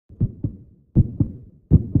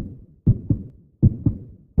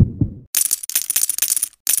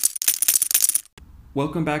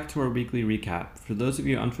Welcome back to our weekly recap. For those of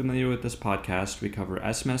you unfamiliar with this podcast, we cover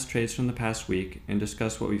SMS trades from the past week and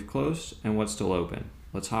discuss what we've closed and what's still open.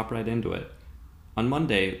 Let's hop right into it. On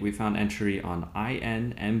Monday, we found entry on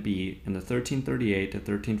INMB in the 1338 to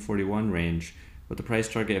 1341 range with a price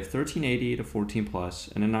target of 1380 to 14 plus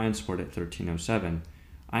and an iron support at 1307.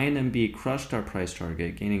 INMB crushed our price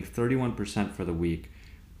target, gaining 31% for the week.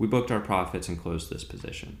 We booked our profits and closed this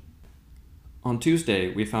position. On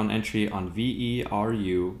Tuesday, we found entry on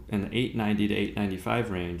VERU in the 890 to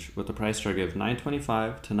 895 range with a price target of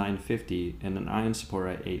 925 to 950 and an iron support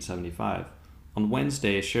at 875. On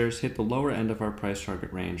Wednesday, shares hit the lower end of our price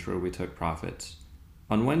target range where we took profits.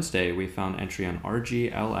 On Wednesday, we found entry on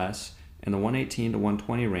RGLS in the 118 to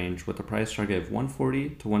 120 range with a price target of 140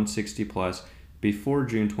 to 160 plus before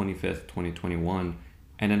June 25th, 2021,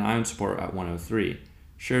 and an iron support at 103.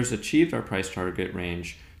 Shares achieved our price target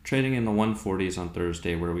range, trading in the 140s on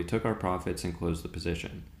Thursday where we took our profits and closed the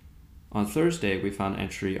position. On Thursday, we found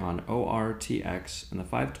entry on ORTX in the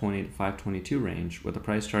 520 to 522 range with a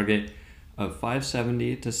price target of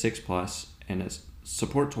 570 to 6 plus and a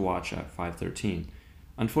support to watch at 513.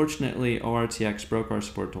 Unfortunately, ORTX broke our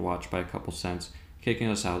support to watch by a couple cents, kicking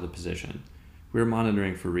us out of the position. We are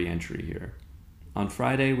monitoring for re-entry here. On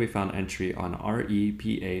Friday, we found entry on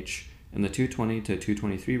REPH in the 220 to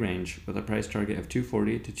 223 range with a price target of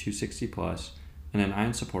 240 to 260 plus and an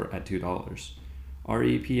iron support at $2.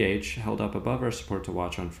 REPH held up above our support to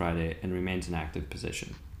watch on Friday and remains an active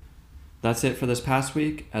position. That's it for this past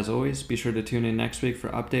week. As always, be sure to tune in next week for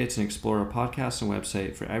updates and explore our podcast and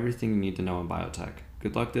website for everything you need to know in biotech.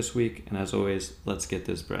 Good luck this week, and as always, let's get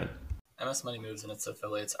this bread. MS Money Moves and its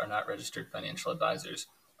affiliates are not registered financial advisors.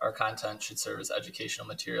 Our content should serve as educational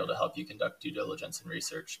material to help you conduct due diligence and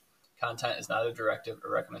research. Content is not a directive or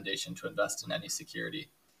recommendation to invest in any security.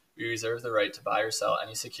 We reserve the right to buy or sell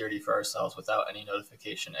any security for ourselves without any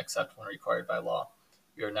notification except when required by law.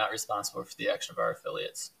 We are not responsible for the action of our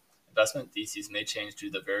affiliates. Investment theses may change due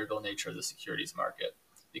to the variable nature of the securities market.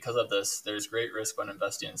 Because of this, there is great risk when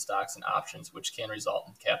investing in stocks and options, which can result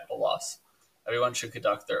in capital loss. Everyone should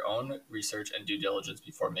conduct their own research and due diligence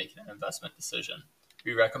before making an investment decision.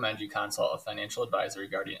 We recommend you consult a financial advisor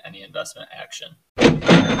regarding any investment action.